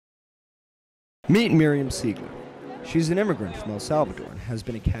Meet Miriam Siegler. She's an immigrant from El Salvador and has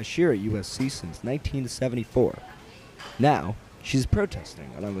been a cashier at USC since 1974. Now, she's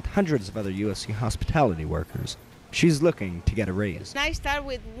protesting along with hundreds of other USC hospitality workers. She's looking to get a raise. I start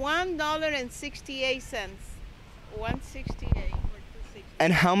with $1.68. $1.68 or $2.60.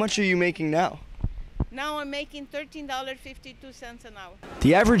 And how much are you making now? Now I'm making $13.52 an hour.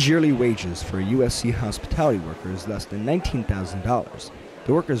 The average yearly wages for a USC hospitality worker is less than $19,000.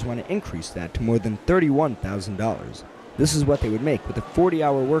 The workers want to increase that to more than $31,000. This is what they would make with a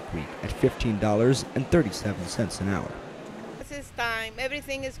 40-hour work week at $15.37 an hour. This is time.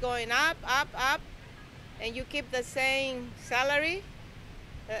 Everything is going up, up, up, and you keep the same salary.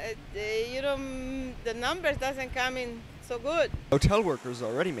 The numbers doesn't come in so good. Hotel workers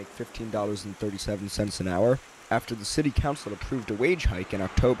already make $15.37 an hour after the city council approved a wage hike in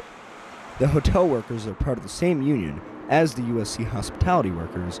October. The hotel workers are part of the same union as the USC hospitality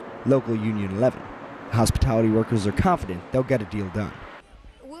workers, Local Union 11. The hospitality workers are confident they'll get a deal done.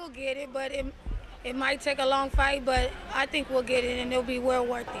 We'll get it, but it might take a long fight, but I think we'll get it and it'll be well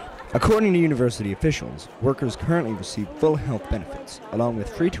worth it. According to university officials, workers currently receive full health benefits, along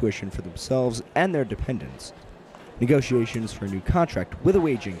with free tuition for themselves and their dependents. Negotiations for a new contract with a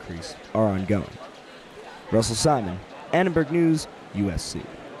wage increase are ongoing. Russell Simon, Annenberg News, USC.